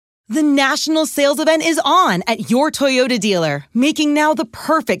The national sales event is on at your Toyota dealer, making now the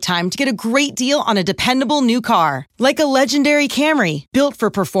perfect time to get a great deal on a dependable new car. Like a legendary Camry, built for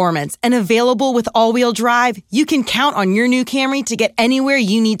performance and available with all-wheel drive, you can count on your new Camry to get anywhere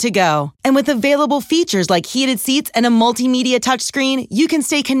you need to go. And with available features like heated seats and a multimedia touchscreen, you can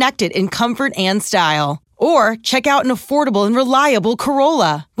stay connected in comfort and style. Or check out an affordable and reliable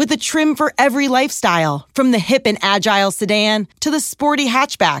Corolla with a trim for every lifestyle, from the hip and agile sedan to the sporty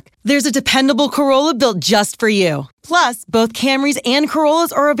hatchback. There's a dependable Corolla built just for you. Plus, both Camrys and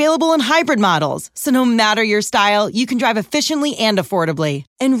Corollas are available in hybrid models, so no matter your style, you can drive efficiently and affordably.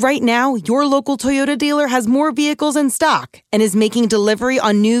 And right now, your local Toyota dealer has more vehicles in stock and is making delivery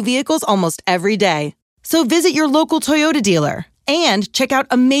on new vehicles almost every day. So visit your local Toyota dealer. And check out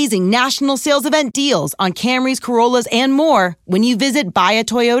amazing national sales event deals on Camrys, Corollas, and more when you visit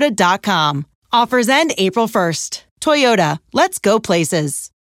buyatoyota.com. Offers end April 1st. Toyota, let's go places.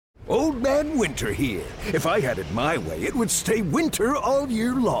 Old Man Winter here. If I had it my way, it would stay winter all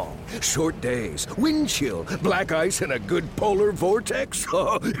year long. Short days, wind chill, black ice, and a good polar vortex.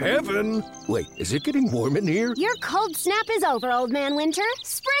 Oh, heaven. Wait, is it getting warm in here? Your cold snap is over, Old Man Winter.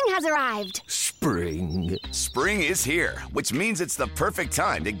 Spring has arrived. Spring. Spring is here, which means it's the perfect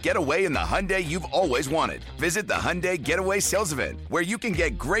time to get away in the Hyundai you've always wanted. Visit the Hyundai Getaway Sales Event, where you can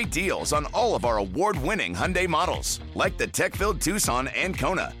get great deals on all of our award-winning Hyundai models, like the tech-filled Tucson and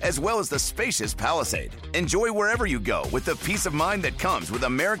Kona, as well as the spacious Palisade. Enjoy wherever you go with the peace of mind that comes with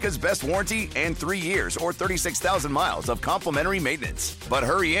America's best warranty and 3 years or 36,000 miles of complimentary maintenance. But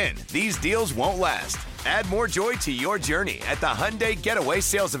hurry in, these deals won't last. Add more joy to your journey at the Hyundai Getaway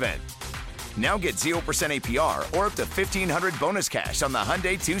Sales Event. Now get 0% APR or up to $1,500 bonus cash on the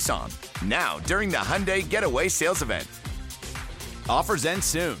Hyundai Tucson. Now, during the Hyundai Getaway Sales Event. Offers end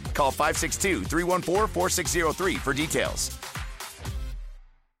soon. Call 562-314-4603 for details.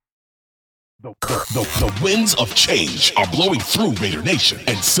 The winds of change are blowing through Raider Nation,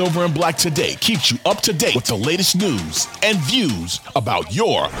 and Silver and Black Today keeps you up to date with the latest news and views about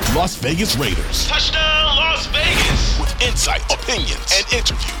your Las Vegas Raiders. Touchdown, Las Vegas! With insight, opinions, and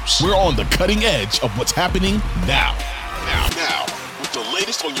interviews. We're on the cutting edge of what's happening now. With the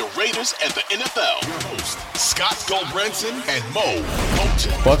latest on your Raiders and the NFL. Your host, Scott Gulbranson and Mo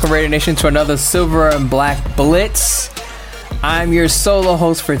Moulton. Welcome, Raider Nation, to another Silver and Black Blitz. I'm your solo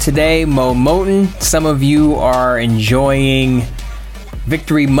host for today, Mo Moulton. Some of you are enjoying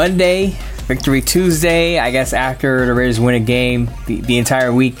Victory Monday, Victory Tuesday. I guess after the Raiders win a game, the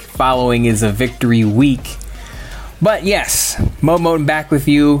entire week following is a victory week. But yes, Mo Moulton back with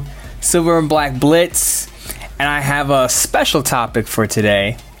you, Silver and Black Blitz. And I have a special topic for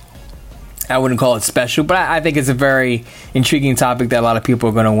today. I wouldn't call it special, but I think it's a very intriguing topic that a lot of people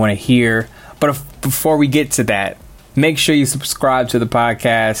are going to want to hear. But before we get to that, make sure you subscribe to the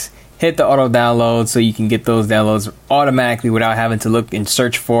podcast, hit the auto download so you can get those downloads automatically without having to look and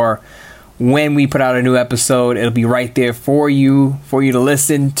search for when we put out a new episode. It'll be right there for you to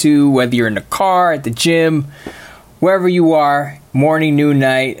listen to, whether you're in the car, at the gym, wherever you are, morning, noon,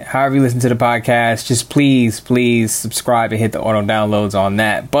 night, however you listen to the podcast. Just please subscribe and hit the auto downloads on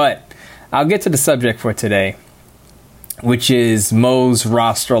that. But I'll get to the subject for today, which is Mo's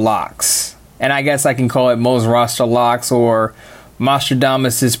roster locks. And I guess I can call it Mo's roster locks or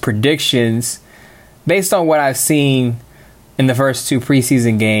Nostradamus' predictions based on what I've seen in the first two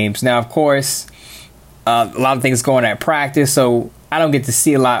preseason games. Now, of course, a lot of things going at practice, so I don't get to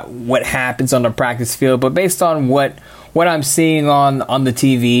see a lot what happens on the practice field. But based on what I'm seeing on the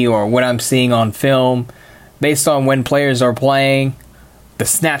TV or what I'm seeing on film, based on when players are playing, the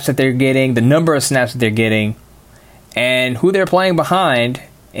snaps that they're getting, the number of snaps that they're getting, and who they're playing behind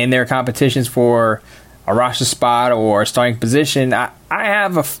in their competitions for a roster spot or a starting position, I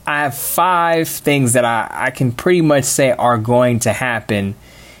have 5 things that I can pretty much say are going to happen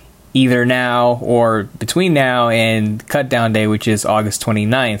either now or between now and cut down day, which is August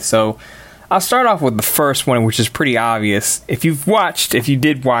 29th. So I'll start off with the first one, which is pretty obvious. If you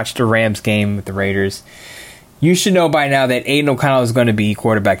did watch the Rams game with the Raiders, you should know by now that Aiden O'Connell is going to be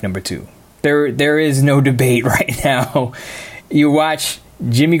quarterback number 2. There is no debate right now. You watch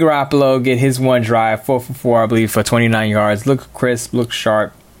Jimmy Garoppolo get his one drive, 4 for 4, I believe, for 29 yards. Look crisp, look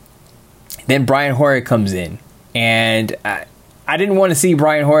sharp. Then Brian Hoyer comes in. And I didn't want to see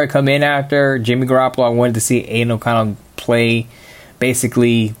Brian Hoyer come in after Jimmy Garoppolo. I wanted to see Aiden O'Connell play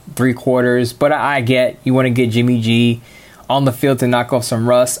basically 3 quarters. But I get you want to get Jimmy G on the field to knock off some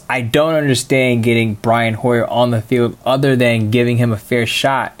rust. I don't understand getting Brian Hoyer on the field other than giving him a fair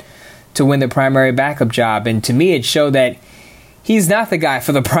shot to win the primary backup job. And to me, it showed that he's not the guy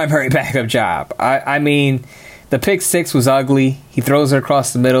for the primary backup job. I mean, The pick six was ugly. He throws it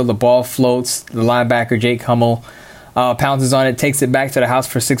across the middle. The ball floats. The linebacker, Jake Hummel, pounces on it, takes it back to the house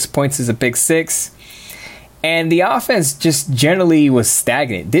for 6 points as a pick six. And the offense just generally was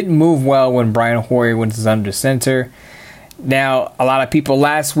stagnant. Didn't move well when Brian Hoyer was under center. Now, a lot of people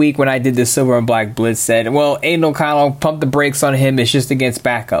last week when I did the Silver and Black Blitz said, well, Aiden O'Connell, pump the brakes on him. It's just against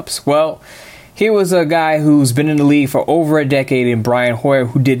backups. Well, here was a guy who's been in the league for over a decade in Brian Hoyer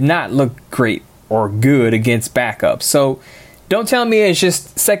who did not look great or good against backups. So don't tell me it's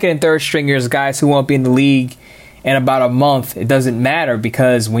just second and third stringers, guys who won't be in the league in about a month. It doesn't matter,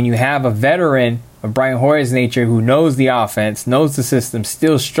 because when you have a veteran of Brian Hoyer's nature who knows the offense, knows the system,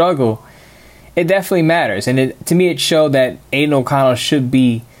 still struggle, it definitely matters. And to me, it showed that Aiden O'Connell should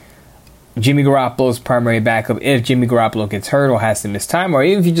be Jimmy Garoppolo's primary backup if Jimmy Garoppolo gets hurt or has to miss time, or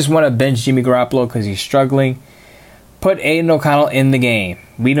even if you just want to bench Jimmy Garoppolo because he's struggling, put Aiden O'Connell in the game.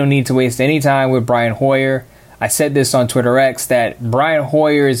 We don't need to waste any time with Brian Hoyer. I said this on Twitter X that Brian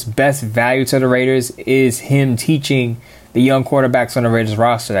Hoyer's best value to the Raiders is him teaching the young quarterbacks on the Raiders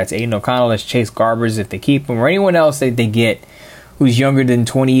roster. That's Aiden O'Connell, that's Chase Garbers if they keep him, or anyone else that they get who's younger than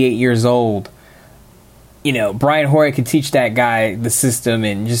 28 years old. You know, Brian Hoyer can teach that guy the system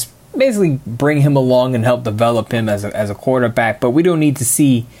and just basically bring him along and help develop him as a quarterback. But we don't need to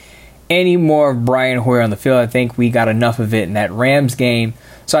see any more of Brian Hoyer on the field. I think we got enough of it in that Rams game.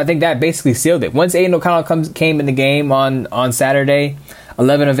 So I think that basically sealed it. Once Aiden O'Connell came in the game on Saturday,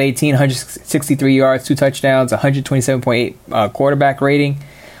 11 of 18, 163 yards, 2 touchdowns, 127.8 quarterback rating.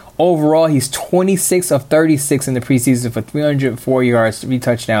 Overall, he's 26 of 36 in the preseason for 304 yards, 3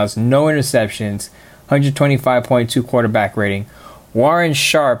 touchdowns, no interceptions, 125.2 quarterback rating. Warren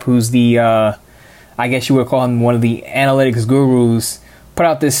Sharp, who's the, I guess you would call him one of the analytics gurus, put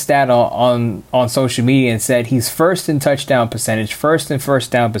out this stat on social media and said he's first in touchdown percentage, first in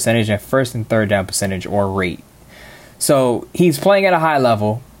first down percentage, and first in third down percentage or rate. So he's playing at a high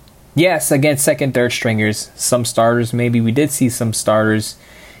level. Yes, against second, third stringers, some starters. Maybe we did see some starters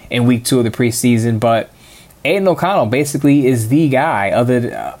in week 2 of the preseason, but Aiden O'Connell basically is the guy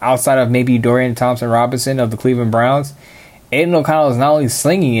outside of maybe Dorian Thompson-Robinson of the Cleveland Browns. Aiden O'Connell is not only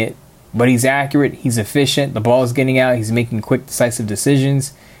slinging it, but he's accurate, he's efficient, the ball is getting out, he's making quick, decisive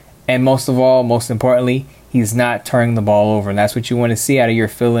decisions, and most of all, most importantly, he's not turning the ball over. And that's what you want to see out of your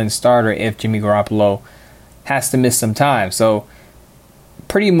fill-in starter if Jimmy Garoppolo has to miss some time. So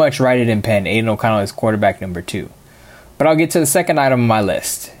pretty much write it in pen. Aiden O'Connell is quarterback number 2. But I'll get to the second item on my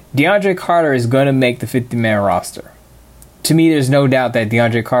list. DeAndre Carter is going to make the 50-man roster. To me, there's no doubt that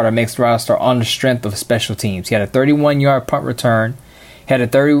DeAndre Carter makes the roster on the strength of special teams. He had a 31-yard punt return. He had a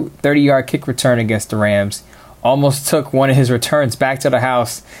 30-yard kick return against the Rams. Almost took one of his returns back to the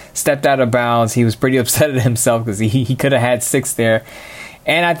house. Stepped out of bounds. He was pretty upset at himself because he could have had 6 there.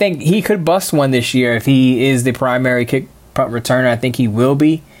 And I think he could bust one this year if he is the primary kick punt returner. I think he will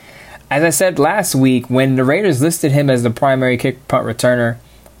be. As I said last week, when the Raiders listed him as the primary kick punt returner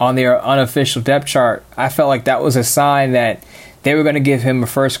on their unofficial depth chart, I felt like that was a sign that they were going to give him a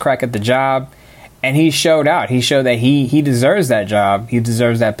first crack at the job. And he showed out. He showed that he deserves that job. He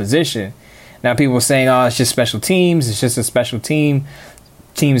deserves that position. Now, people are saying, oh, it's just special teams. It's just a special team.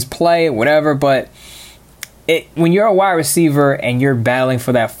 Teams play, whatever. But when you're a wide receiver and you're battling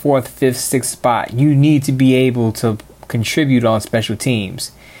for that 4th, 5th, 6th spot, you need to be able to contribute on special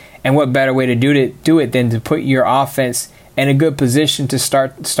teams. And what better way to do it than to put your offense in a good position to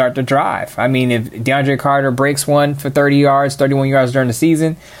start the drive. I mean, if DeAndre Carter breaks one for 30 yards, 31 yards during the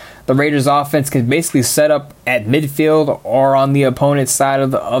season, the Raiders offense can basically set up at midfield or on the opponent's side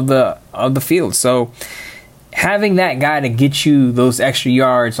of the field. So having that guy to get you those extra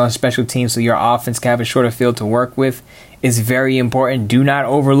yards on special teams so your offense can have a shorter field to work with is very important. Do not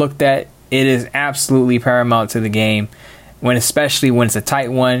overlook that. It is absolutely paramount to the game, especially when it's a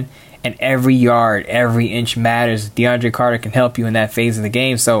tight one. And every yard, every inch matters. DeAndre Carter can help you in that phase of the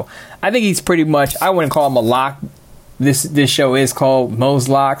game. So I think he's pretty much, I wouldn't call him a lock. This show is called Mo's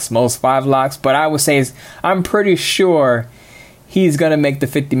Locks, Mo's 5 Locks. But I would say I'm pretty sure he's going to make the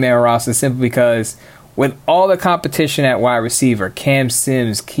 50-man roster simply because with all the competition at wide receiver, Cam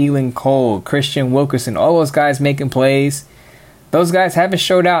Sims, Keelan Cole, Christian Wilkerson, all those guys making plays, those guys haven't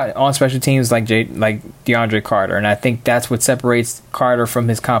showed out on special teams like DeAndre Carter. And I think that's what separates Carter from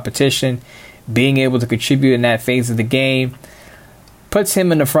his competition. Being able to contribute in that phase of the game puts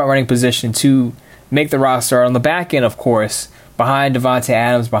him in the front running position to make the roster. On the back end, of course, behind Devontae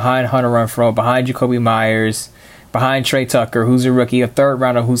Adams, behind Hunter Renfrow, behind Jacoby Myers, behind Trey Tucker, who's a rookie, a third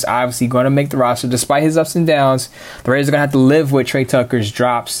rounder who's obviously going to make the roster despite his ups and downs. The Raiders are going to have to live with Trey Tucker's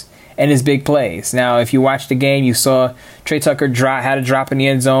drops and his big plays. Now, if you watched the game, you saw Trey Tucker had a drop in the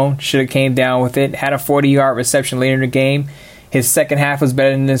end zone, should have came down with it, had a 40-yard reception later in the game. His second half was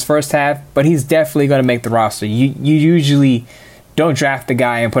better than his first half, but he's definitely going to make the roster. You usually don't draft the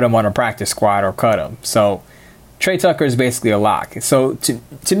guy and put him on a practice squad or cut him. So Trey Tucker is basically a lock. So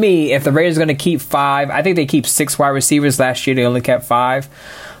to me, if the Raiders are going to keep 5, I think they keep 6 wide receivers. Last year they only kept 5.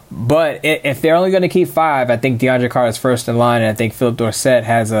 But if they're only going to keep 5, I think DeAndre Carter is first in line, and I think Philip Dorsett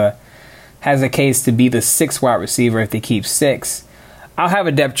has a case to be the 6th wide receiver if they keep 6. I'll have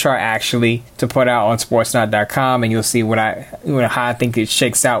a depth chart actually to put out on sportsnot.com, and you'll see how I think it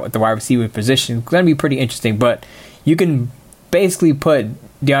shakes out with the wide receiver position. It's going to be pretty interesting, but you can basically put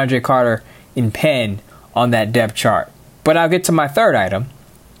DeAndre Carter in pen on that depth chart. But I'll get to my third item,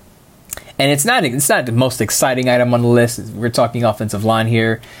 and it's not the most exciting item on the list. We're talking offensive line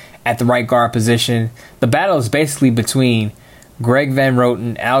here at the right guard position. The battle is basically between Greg Van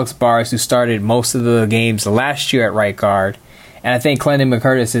Roten, Alex Bars, who started most of the games last year at right guard, and I think Clendon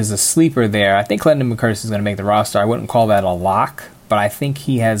McCurtis is a sleeper there. I think Clendon McCurtis is going to make the roster. I wouldn't call that a lock, but I think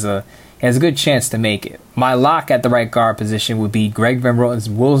he has a good chance to make it. My lock at the right guard position would be Greg Van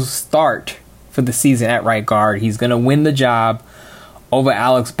Roten will start for the season at right guard. He's going to win the job over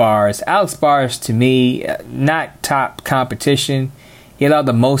Alex Bars. Alex Bars, to me, not top competition. He allowed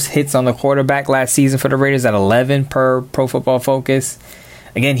the most hits on the quarterback last season for the Raiders at 11 per Pro Football Focus.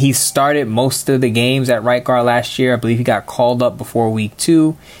 Again, he started most of the games at right guard last year. I believe he got called up before week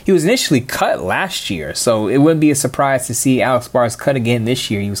 2. He was initially cut last year, so it wouldn't be a surprise to see Alex Bars cut again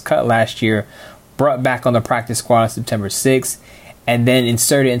this year. He was cut last year, brought back on the practice squad on September 6th, and then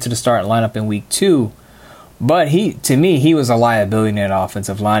inserted into the starting lineup in week 2. But to me, he was a liability in that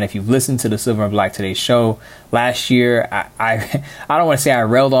offensive line. If you've listened to the Silver and Black Today show last year, I don't want to say I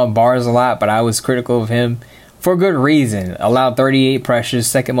railed on Bars a lot, but I was critical of him for good reason. Allowed 38 pressures,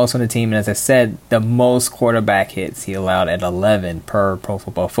 second most on the team, and as I said, the most quarterback hits he allowed at 11 per Pro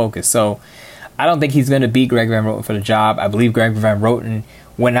Football Focus. So I don't think he's going to beat Greg Van Roten for the job. I believe Greg Van Roten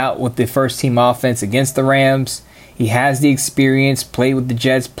went out with the first team offense against the Rams. He has the experience, played with the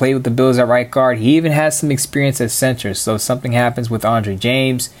Jets, played with the Bills at right guard. He even has some experience at center. So if something happens with Andre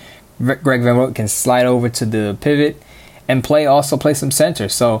James, Greg Van Roten can slide over to the pivot and play some center.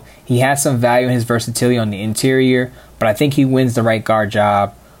 So he has some value in his versatility on the interior. But I think he wins the right guard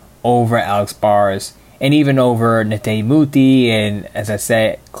job over Alex Bars and even over Nate Muti and, as I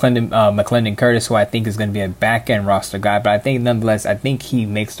said, McClendon Curtis, who I think is going to be a back-end roster guy. But I think, nonetheless, I think he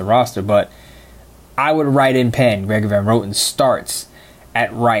makes the roster. But I would write in pen Greg Van Roten starts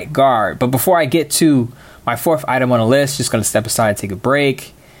at right guard. But before I get to my fourth item on the list, just going to step aside and take a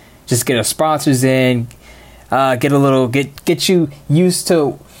break. Just get our sponsors in. Get you used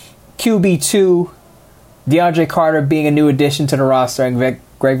to QB2, DeAndre Carter being a new addition to the roster, and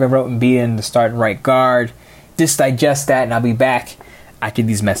Greg Van Roten being the starting right guard. Just digest that, and I'll be back after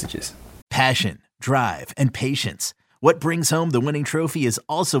these messages. Passion, drive, and patience. What brings home the winning trophy is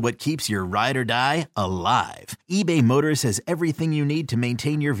also what keeps your ride or die alive. eBay Motors has everything you need to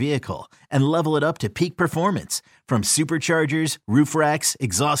maintain your vehicle and level it up to peak performance, from superchargers, roof racks,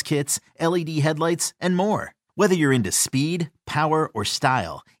 exhaust kits, LED headlights, and more. Whether you're into speed, power, or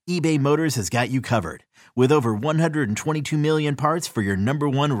style, eBay Motors has got you covered. With over 122 million parts for your number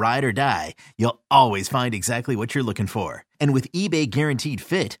one ride or die, you'll always find exactly what you're looking for. And with eBay Guaranteed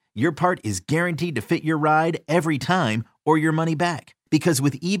Fit, your part is guaranteed to fit your ride every time or your money back. Because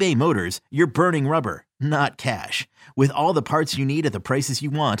with eBay Motors, you're burning rubber, not cash. With all the parts you need at the prices you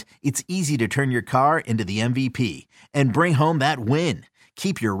want, it's easy to turn your car into the MVP and bring home that win.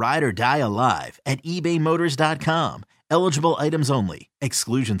 Keep your ride or die alive at ebaymotors.com. Eligible items only.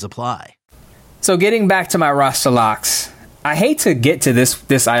 Exclusions apply. So getting back to my roster locks, I hate to get to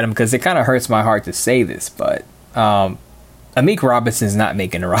this item because it kind of hurts my heart to say this, but Amik Robinson's not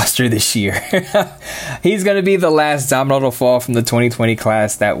making the roster this year. He's going to be the last domino to fall from the 2020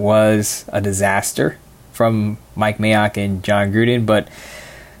 class that was a disaster from Mike Mayock and John Gruden. But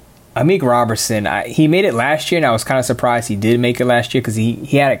Amik Robertson, he made it last year, and I was kind of surprised he did make it last year because he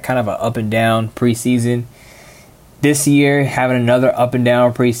had a kind of an up and down preseason. This year, having another up and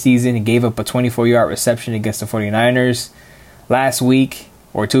down preseason, he gave up a 24-yard reception against the 49ers last week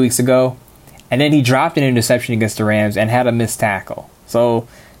or 2 weeks ago. And then he dropped an interception against the Rams and had a missed tackle. So,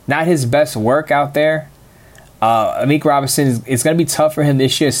 not his best work out there. Amik Robinson, it's going to be tough for him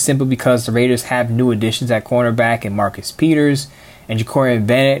this year simply because the Raiders have new additions at cornerback and Marcus Peters and Jacorian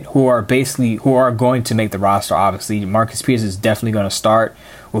Bennett, who are going to make the roster, obviously. Marcus Peters is definitely going to start.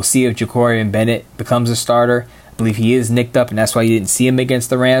 We'll see if Jacorian Bennett becomes a starter. I believe he is nicked up, and that's why you didn't see him against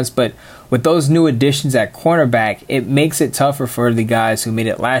the Rams. But with those new additions at cornerback, it makes it tougher for the guys who made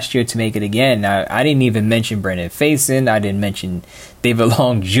it last year to make it again. Now, I didn't even mention Brendan Faison. I didn't mention David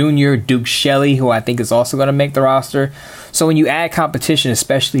Long Jr., Duke Shelley, who I think is also going to make the roster. So when you add competition,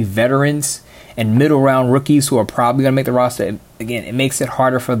 especially veterans and middle-round rookies who are probably going to make the roster, again, it makes it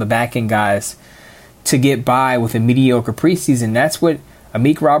harder for the back-end guys to get by with a mediocre preseason. That's what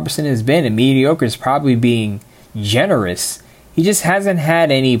Amik Robertson has been, and mediocre is probably being generous. He just hasn't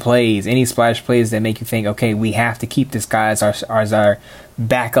had any plays, any splash plays that make you think, okay, we have to keep this guy as our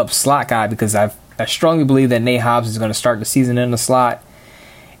backup slot guy, because I strongly believe that Nate Hobbs is going to start the season in the slot.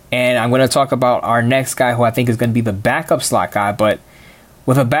 And I'm going to talk about our next guy who I think is going to be the backup slot guy. But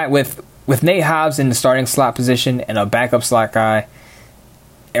with Nate Hobbs in the starting slot position and a backup slot guy,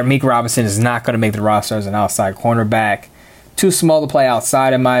 Amik Robertson is not going to make the roster as an outside cornerback. Too small to play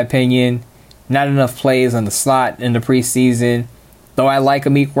outside, in my opinion. Not enough plays on the slot in the preseason. Though I like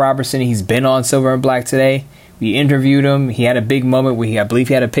Amik Robertson, he's been on Silver and Black today. We interviewed him. He had a big moment where I believe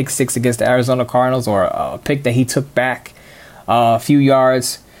he had a pick 6 against the Arizona Cardinals, or a pick that he took back a few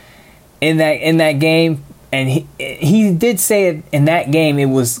yards in that game. And he did say it in that game. It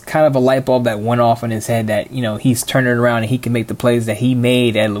was kind of a light bulb that went off in his head that, you know, he's turning around and he can make the plays that he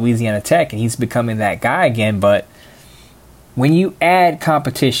made at Louisiana Tech, and he's becoming that guy again. But when you add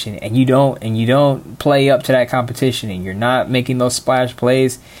competition and you don't play up to that competition, and you're not making those splash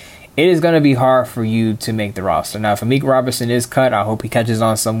plays, it is going to be hard for you to make the roster. Now, if Amik Robertson is cut, I hope he catches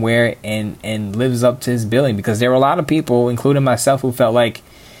on somewhere and lives up to his billing, because there were a lot of people, including myself, who felt like,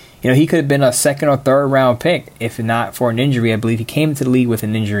 you know, he could have been a second or third round pick if not for an injury. I believe he came into the league with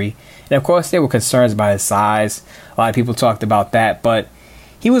an injury. And of course, there were concerns about his size. A lot of people talked about that, but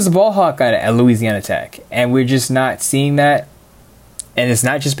he was a ball hawk at Louisiana Tech, and we're just not seeing that. And it's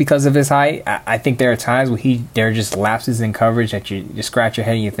not just because of his height. I think there are times where there are just lapses in coverage that you scratch your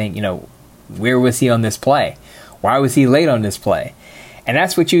head and you think, you know, where was he on this play? Why was he late on this play? And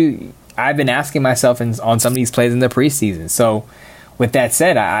that's what I've been asking myself on some of these plays in the preseason. So with that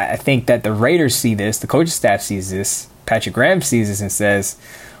said, I think that the Raiders see this, the coaching staff sees this, Patrick Graham sees this and says,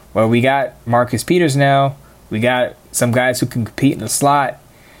 well, we got Marcus Peters now. We got some guys who can compete in the slot.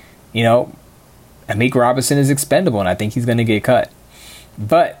 You know, Amik Robertson is expendable, and I think he's going to get cut.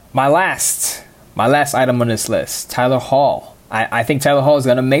 But my last item on this list, Tyler Hall. I think Tyler Hall is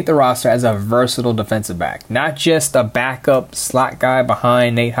going to make the roster as a versatile defensive back. Not just a backup slot guy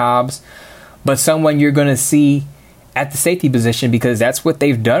behind Nate Hobbs, but someone you're going to see at the safety position, because that's what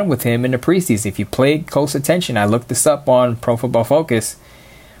they've done with him in the preseason. If you played close attention, I looked this up on Pro Football Focus.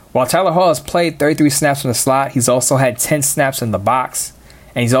 While Tyler Hall has played 33 snaps in the slot, he's also had 10 snaps in the box,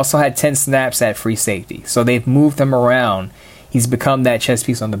 and he's also had 10 snaps at free safety. So they've moved him around. He's become that chess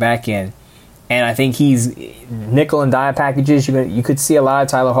piece on the back end. And I think he's nickel and dime packages. You could see a lot of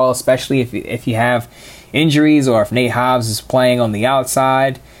Tyler Hall, especially if you have injuries, or if Nate Hobbs is playing on the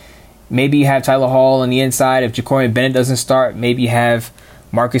outside. Maybe you have Tyler Hall on the inside. If Ja'Cory Bennett doesn't start, maybe you have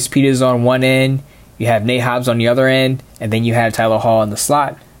Marcus Peters on one end, you have Nate Hobbs on the other end, and then you have Tyler Hall in the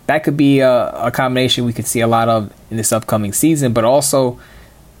slot. That could be a combination we could see a lot of in this upcoming season, but also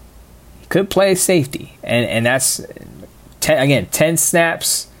he could play safety. And that's, 10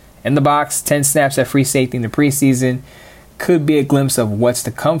 snaps in the box, 10 snaps at free safety in the preseason. Could be a glimpse of what's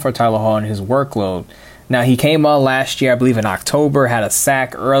to come for Tyler Hall and his workload. Now, he came on last year, I believe in October, had a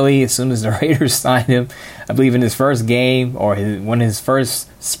sack early as soon as the Raiders signed him. I believe in his first game, or one of his first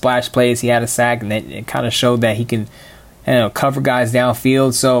splash plays, he had a sack, and it kind of showed that he can, cover guys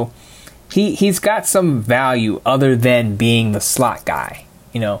downfield. So he's got some value other than being the slot guy.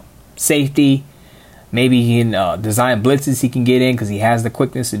 Safety. Maybe he can design blitzes he can get in, because he has the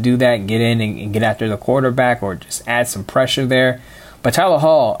quickness to do that and get in and get after the quarterback, or just add some pressure there. But Tyler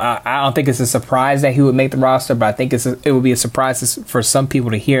Hall, I don't think it's a surprise that he would make the roster, but I think it would be a surprise for some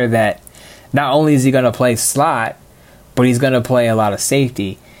people to hear that not only is he going to play slot, but he's going to play a lot of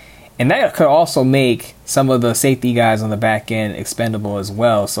safety. And that could also make some of the safety guys on the back end expendable as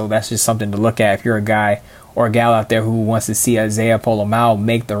well. So that's just something to look at if you're a guy or a gal out there who wants to see Isaiah Polamalu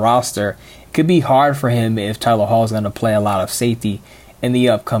make the roster. It could be hard for him if Tyler Hall is going to play a lot of safety in the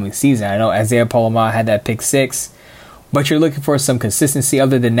upcoming season. I know Isaiah Polamalu had that pick 6. But you're looking for some consistency.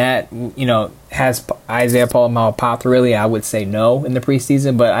 Other than that, has Isaiah Polamalu popped really? I would say no in the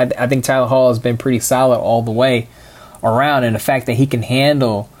preseason. But I think Tyler Hall has been pretty solid all the way around. And the fact that he can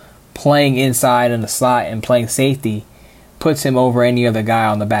handle playing inside in the slot and playing safety puts him over any other guy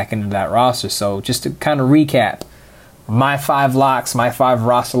on the back end of that roster. So just to kind of recap, my 5 locks, my 5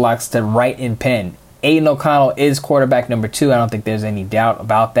 roster locks to write in pen. Aiden O'Connell is quarterback number 2. I don't think there's any doubt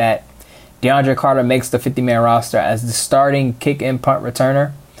about that. DeAndre Carter makes the 50-man roster as the starting kick and punt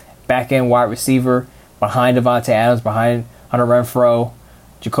returner, back-end wide receiver, behind Devontae Adams, behind Hunter Renfrow,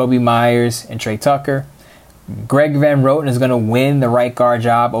 Jacoby Myers, and Trey Tucker. Greg Van Roten is going to win the right guard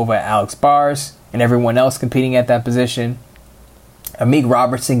job over Alex Bars and everyone else competing at that position. Amik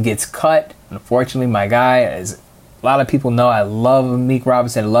Robertson gets cut. Unfortunately, my guy, as a lot of people know, I love Amik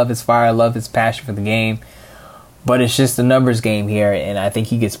Robertson. I love his fire. I love his passion for the game. But it's just a numbers game here, and I think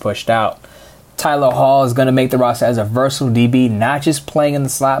he gets pushed out. Tyler Hall is going to make the roster as a versatile DB, not just playing in the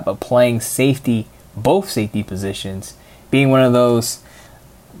slot, but playing safety, both safety positions, being one of those,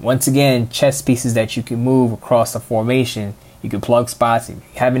 once again, chess pieces that you can move across the formation. You can plug spots. If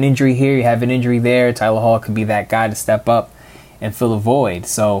you have an injury here, you have an injury there. Tyler Hall could be that guy to step up and fill a void.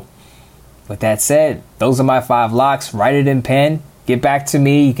 So, with that said, those are my 5 locks. Write it in pen. Get back to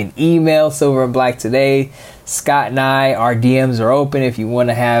me. You can email Silver and Black today. Scott and I, our DMs are open if you want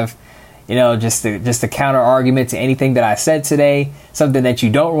to have, just a counter argument to anything that I said today. Something that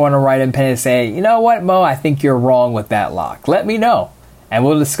you don't want to write in pen and say, you know what, Mo, I think you're wrong with that lock. Let me know. And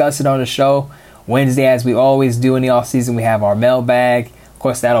we'll discuss it on the show. Wednesday, as we always do in the offseason, we have our mailbag. Of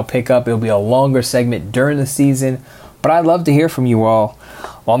course, that'll pick up. It'll be a longer segment during the season. But I'd love to hear from you all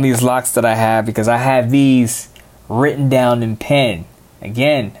on these locks that I have, because I have these written down in pen.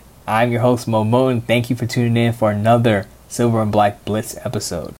 Again, I'm your host, Mo Moten. Thank you for tuning in for another Silver and Black Blitz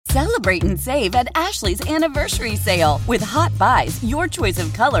episode. Celebrate and save at Ashley's Anniversary Sale. With Hot Buys, your choice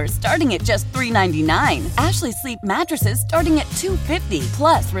of colors starting at just $3.99. Ashley Sleep mattresses starting at $2.50.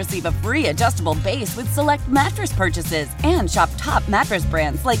 Plus, receive a free adjustable base with select mattress purchases. And shop top mattress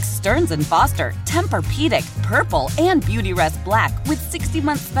brands like Stearns & Foster, Tempur-Pedic, Purple, and Beautyrest Black with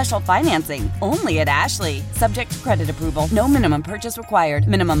 60-month special financing. Only at Ashley. Subject to credit approval. No minimum purchase required.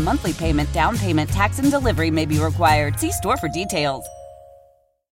 Minimum monthly payment, down payment, tax, and delivery may be required. See store for details.